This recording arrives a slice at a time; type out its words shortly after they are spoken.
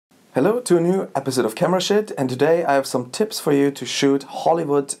Hello to a new episode of Camera Shit, and today I have some tips for you to shoot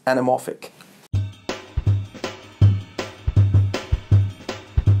Hollywood anamorphic.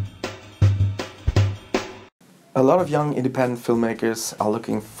 A lot of young independent filmmakers are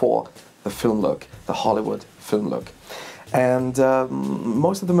looking for the film look, the Hollywood film look. And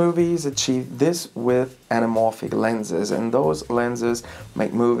most of the movies achieve this with anamorphic lenses, and those lenses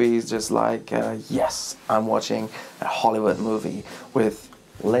make movies just like, yes, I'm watching a Hollywood movie with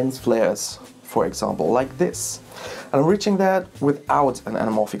lens flares, for example, like this. And I'm reaching that without an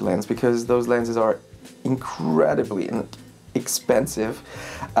anamorphic lens because those lenses are incredibly expensive,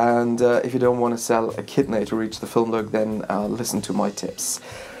 and if you don't want to sell a kidney to reach the film look, then listen to my tips.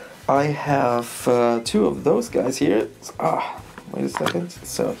 I have two of those guys here. Wait a second.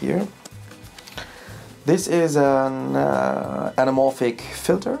 So here, this is an anamorphic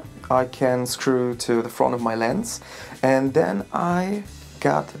filter I can screw to the front of my lens, and then I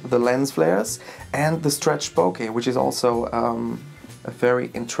got the lens flares and the stretch bokeh, which is also a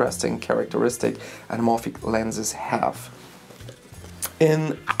very interesting characteristic anamorphic lenses have.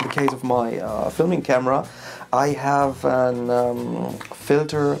 In the case of my filming camera, I have a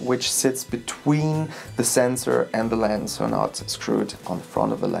filter which sits between the sensor and the lens, so not screwed on the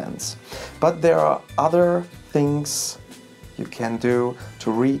front of the lens. But there are other things you can do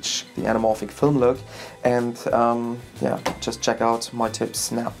to reach the anamorphic film look, and yeah, just check out my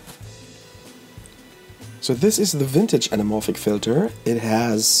tips now. So this is the vintage anamorphic filter. It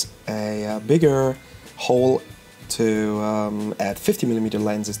has a bigger hole to add 50mm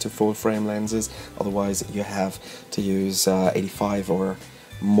lenses to full frame lenses, otherwise you have to use 85 or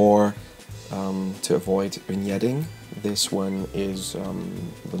more to avoid vignetting. This one is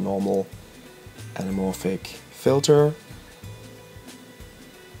the normal anamorphic filter,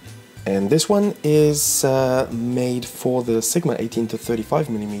 and this one is made for the Sigma 18 to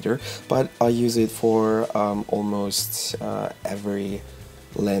 35mm, but I use it for almost every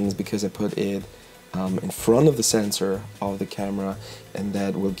lens because I put it in front of the sensor of the camera, and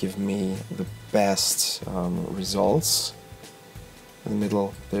that will give me the best results. In the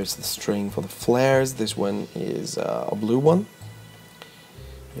middle there's the string for the flares. This one is a blue one.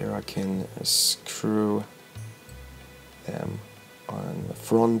 Here I can screw them on the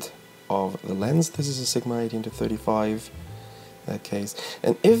front of the lens. This is a Sigma 18 to 35 in that case,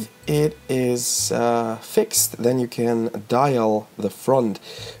 and if it is fixed, then you can dial the front,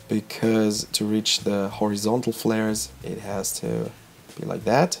 because to reach the horizontal flares it has to be like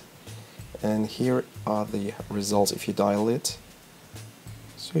that. And here are the results if you dial it,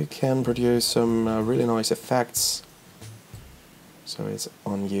 so you can produce some really nice effects. So it's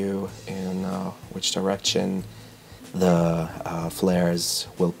on you in which direction the flares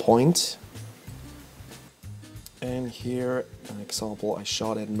will point. And here an example I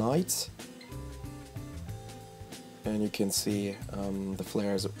shot at night, and you can see the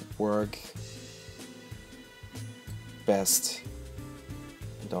flares work best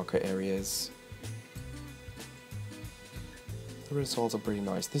in darker areas. The results are pretty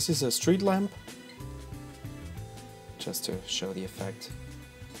nice. This is a street lamp, just to show the effect.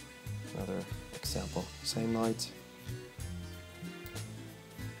 Another example, same night.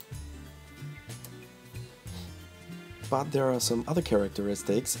 But there are some other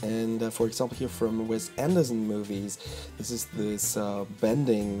characteristics, and for example here from Wes Anderson movies, this is this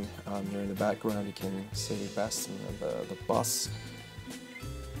bending here in the background. You can see best in the bus.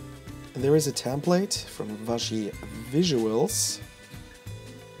 And there is a template from Vashimorph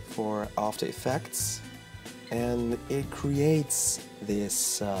for After Effects, and it creates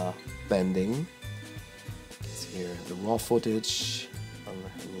this bending. You can see here the raw footage on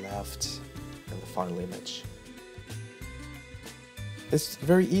the left and the final image. It's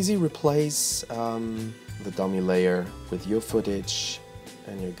very easy. Replace the dummy layer with your footage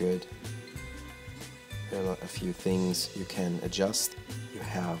and you're good. There are a few things you can adjust. You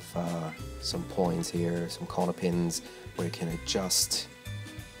have some points here, some corner pins where you can adjust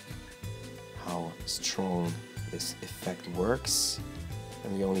how strong this effect works.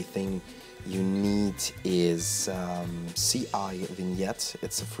 And the only thing you need is CI Vignette.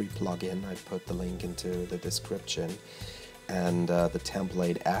 It's a free plugin. I put the link into the description. And the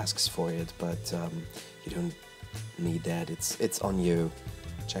template asks for it, but you don't need that. It's on you.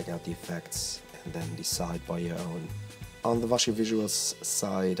 Check out the effects and then decide by your own. On the Vashimorph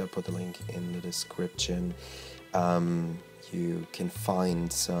side, I put the link in the description. You can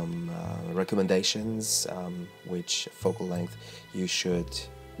find some recommendations which focal length you should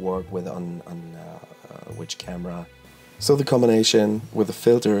work with on which camera. So the combination with the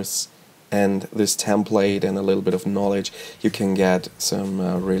filters and this template and a little bit of knowledge, you can get some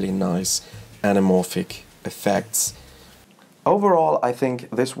really nice anamorphic effects. Overall, I think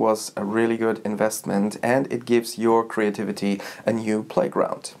this was a really good investment, and it gives your creativity a new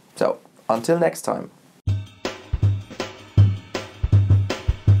playground. So, until next time.